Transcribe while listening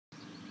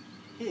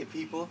Hey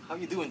people, how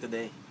you doing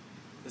today?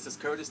 This is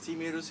Curtis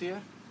Tomatoes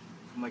here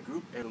from my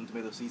group Heirloom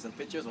Tomato Seeds and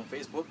Pictures on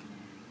Facebook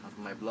and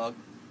from my blog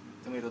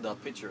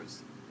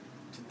tomato.pictures.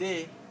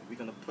 Today we're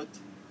gonna put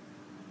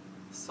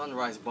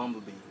Sunrise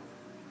Bumblebee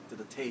to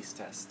the taste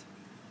test.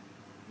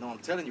 Now I'm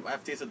telling you,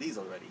 I've tasted these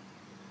already.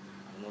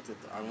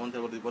 I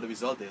wonder what the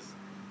result is,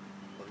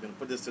 but we're gonna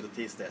put this to the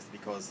taste test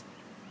because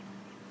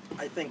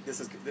I think this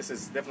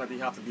is definitely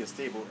have to be a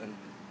staple in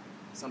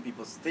some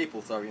people's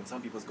in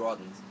some people's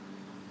gardens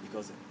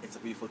because it's a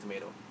beautiful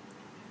tomato.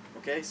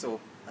 Okay,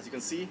 so as you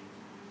can see,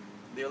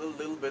 they're a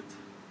little bit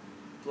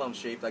plum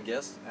shaped, I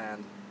guess,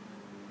 and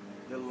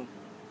little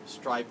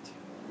striped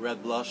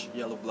red blush,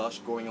 yellow blush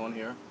going on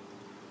here.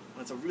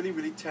 And it's a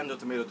really tender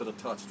tomato to the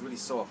touch. It's really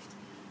soft.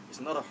 It's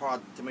not a hard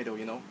tomato,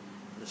 you know.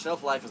 The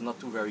shelf life is not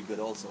too very good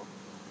also.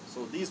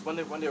 So these, when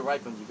they're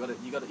ripened, you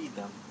gotta eat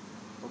them.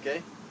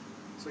 Okay.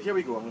 So here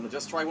we go. I'm gonna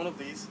just try one of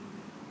these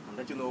and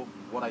let you know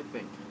what I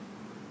think.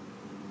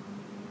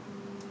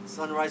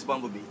 Sunrise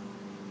Bumblebee.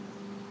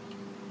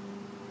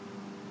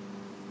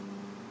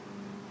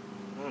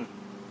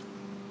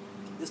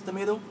 This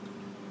tomato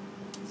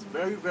is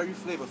very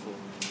flavorful.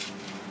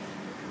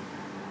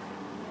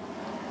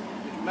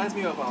 It reminds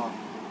me of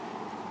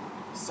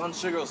Sun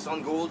Sugar or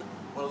Sun Gold,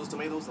 one of those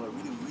tomatoes that are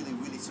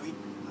really sweet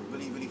and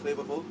really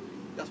flavorful.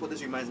 That's what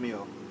this reminds me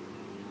of.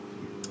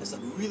 It's a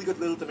really good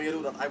little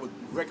tomato that I would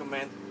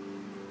recommend.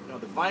 You know,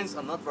 the vines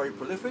are not very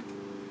prolific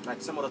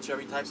like some other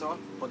cherry types are,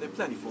 but they're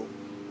plentiful.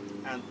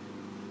 And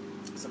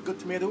it's a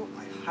good tomato.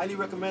 I highly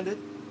recommend it.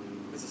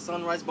 It's a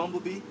Sunrise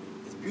Bumblebee.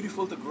 It's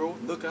beautiful to grow.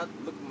 Look at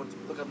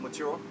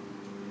mature.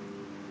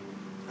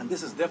 And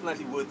this is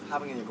definitely worth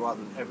having in your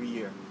garden every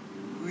year.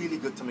 Really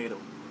good tomato.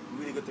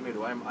 Really good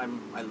tomato.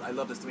 I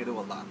love this tomato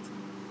a lot.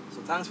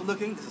 So thanks for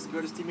looking. This is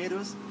Curtis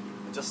Tomatoes.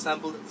 I just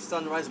sampled the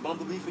Sunrise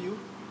Bumblebee for you.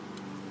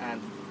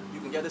 And you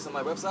can get this on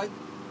my website,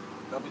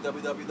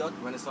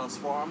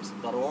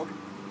 www.renaissancefarms.org.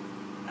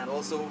 And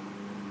also,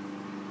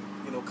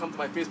 you know, come to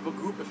my Facebook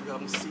group if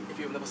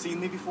you've never seen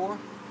me before.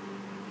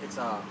 It's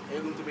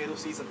Heirloom Tomato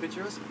Seeds and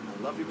Pictures.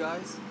 I love you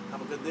guys.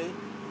 Have a good day.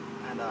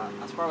 And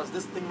as far as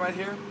this thing right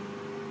here,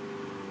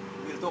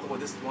 we'll talk about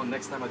this one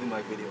next time I do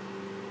my video.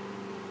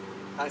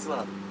 Thanks a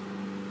lot.